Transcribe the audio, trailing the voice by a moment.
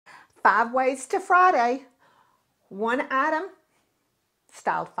5 ways to Friday. One item,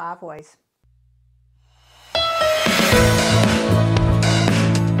 styled 5 ways.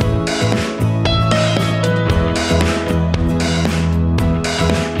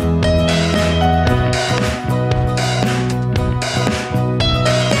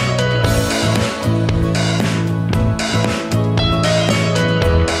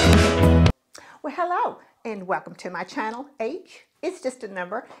 Well, hello and welcome to my channel. Age is just a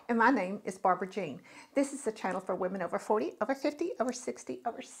number, and my name is Barbara Jean. This is a channel for women over 40, over 50, over 60,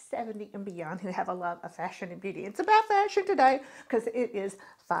 over 70 and beyond who have a love of fashion and beauty. It's about fashion today because it is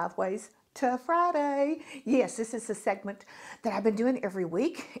 5 ways to Friday. Yes, this is a segment that I've been doing every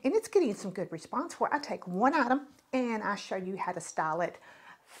week, and it's getting some good response where I take one item and I show you how to style it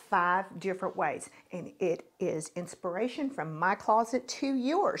 5 different ways. And it is inspiration from my closet to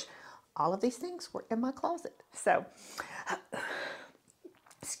yours. All of these things were in my closet. So,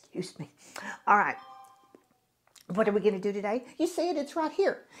 excuse me. All right. What are we going to do today? You see it, it's right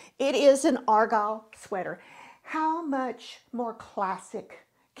here. It is an Argyle sweater. How much more classic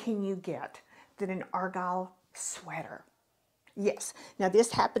can you get than an Argyle sweater? Yes. Now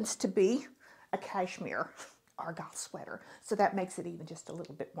this happens to be a cashmere Argyle sweater, so that makes it even just a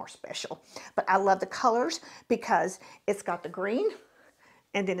little bit more special. But I love the colors because it's got the green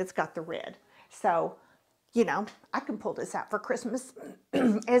and then it's got the red. So, you know, I can pull this out for Christmas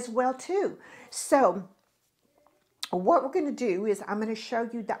as well too. So what we're going to do is I'm going to show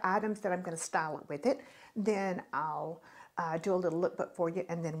you the items that I'm going to style it with it. Then I'll do a little lookbook for you,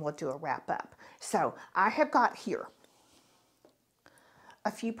 and then we'll do a wrap up. So I have got here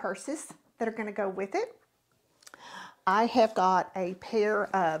a few purses that are going to go with it. I have got a pair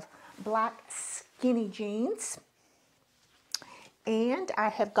of black skinny jeans. And I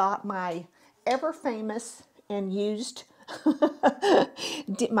have got my ever famous and used,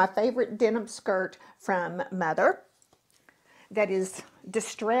 my favorite denim skirt from Mother that is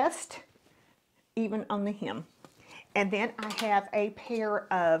distressed even on the hem. And then I have a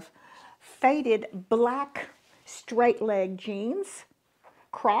pair of faded black straight leg jeans,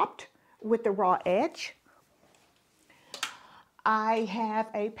 cropped with the raw edge. I have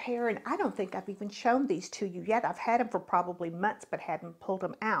a pair, and I don't think I've even shown these to you yet. I've had them for probably months, but hadn't pulled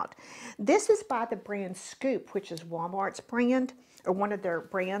them out. This is by the brand Scoop, which is Walmart's brand, or one of their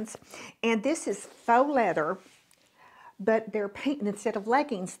brands. And this is faux leather, but they're pants, instead of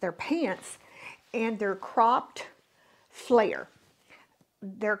leggings, they're pants, and they're cropped flare.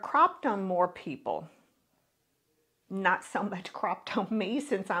 They're cropped on more people. Not so much cropped on me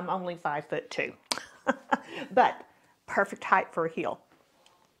since I'm only 5'2". But perfect height for a heel.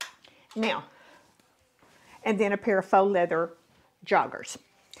 Now, and then a pair of faux leather joggers.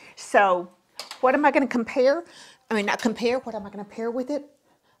 So what am I going to compare? I mean, not compare, what am I going to pair with it?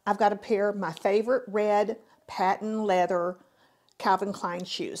 I've got a pair of my favorite red patent leather Calvin Klein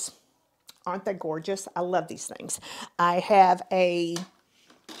shoes. Aren't they gorgeous? I love these things. I have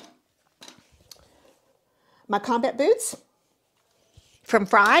my combat boots from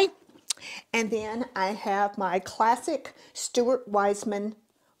Fry. And then I have my classic Stuart Weitzman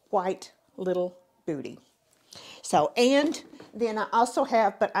white little booty. So, and then I also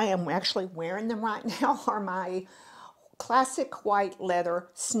have, but I am actually wearing them right now, are my classic white leather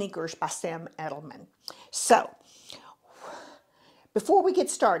sneakers by Sam Edelman. So, before we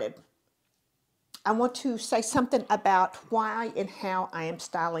get started, I want to say something about why and how I am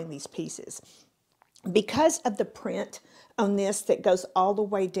styling these pieces. Because of the print on this that goes all the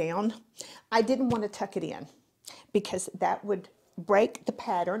way down, I didn't want to tuck it in because that would break the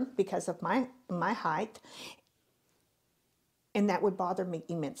pattern because of my height, and that would bother me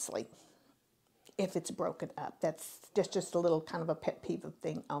immensely if it's broken up. That's just a little kind of a pet peeve of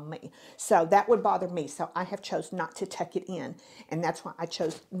thing on me. So that would bother me. So I have chose not to tuck it in, and that's why I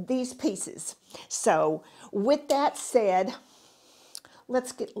chose these pieces. So with that said,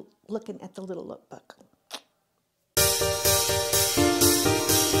 let's get looking at the little lookbook.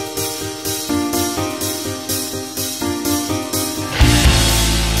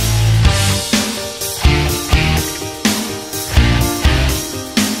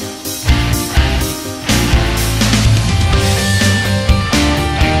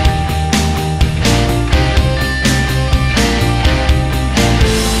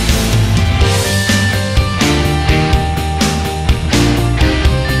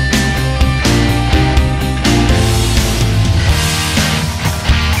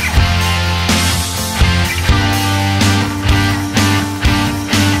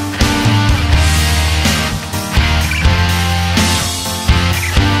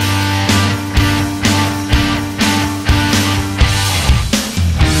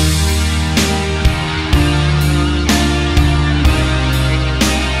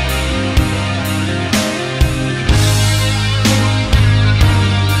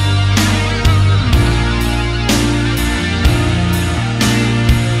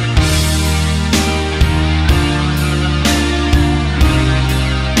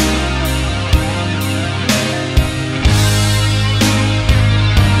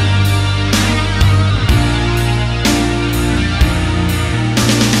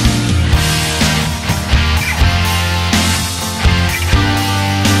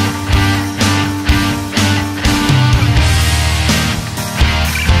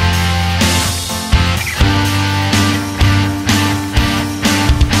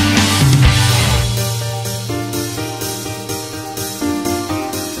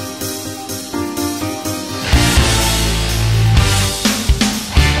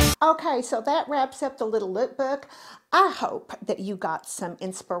 Okay, so that wraps up the little lookbook. I hope that you got some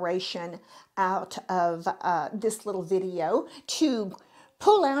inspiration out of this little video to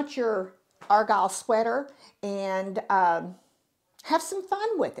pull out your Argyle sweater and have some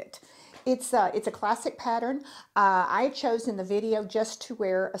fun with it. It's a classic pattern. I chose in the video just to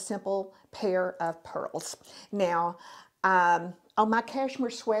wear a simple pair of pearls. Now, on my cashmere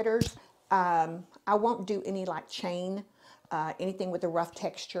sweaters, I won't do any like chain, anything with a rough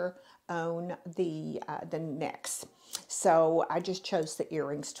texture on the necks. So I just chose the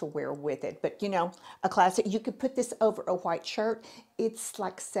earrings to wear with it. But you know, a classic. You could put this over a white shirt. It's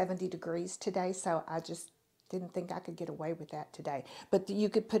like 70 degrees today, so I just didn't think I could get away with that today. But you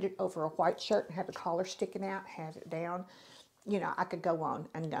could put it over a white shirt and have the collar sticking out, have it down. You know, I could go on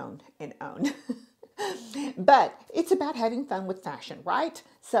and on and on. But it's about having fun with fashion, right?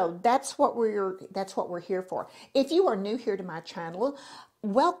 So that's what we're here for. If you are new here to my channel,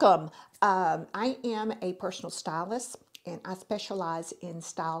 welcome. I am a personal stylist, and I specialize in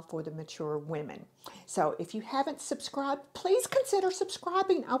style for the mature women. So if you haven't subscribed, please consider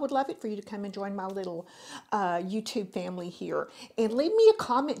subscribing. I would love it for you to come and join my little YouTube family here. And leave me a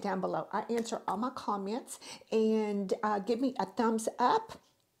comment down below. I answer all my comments, and give me a thumbs up.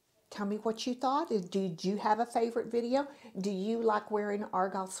 Tell me what you thought. Did you have a favorite video? Do you like wearing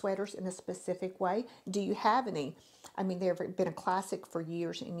Argyle sweaters in a specific way? Do you have any? I mean, they've been a classic for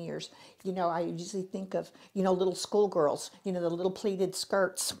years and years. You know, I usually think of, you know, little schoolgirls, you know, the little pleated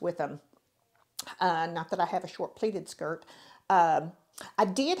skirts with them. Not that I have a short pleated skirt. I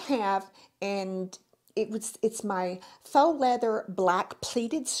did have, and it's my faux leather black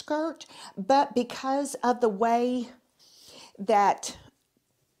pleated skirt, but because of the way that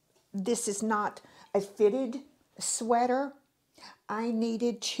this is not a fitted sweater, I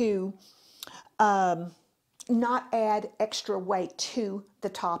needed to not add extra weight to the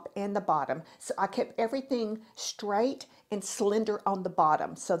top and the bottom. So I kept everything straight and slender on the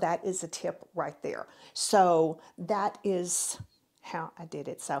bottom. So that is a tip right there. So that is how I did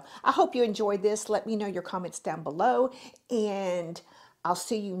it. So I hope you enjoyed this. Let me know your comments down below, and I'll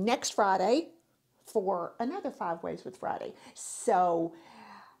see you next Friday for another 5 Ways with Friday. So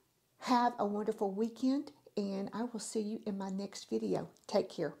have a wonderful weekend, and I will see you in my next video. Take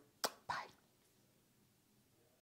care.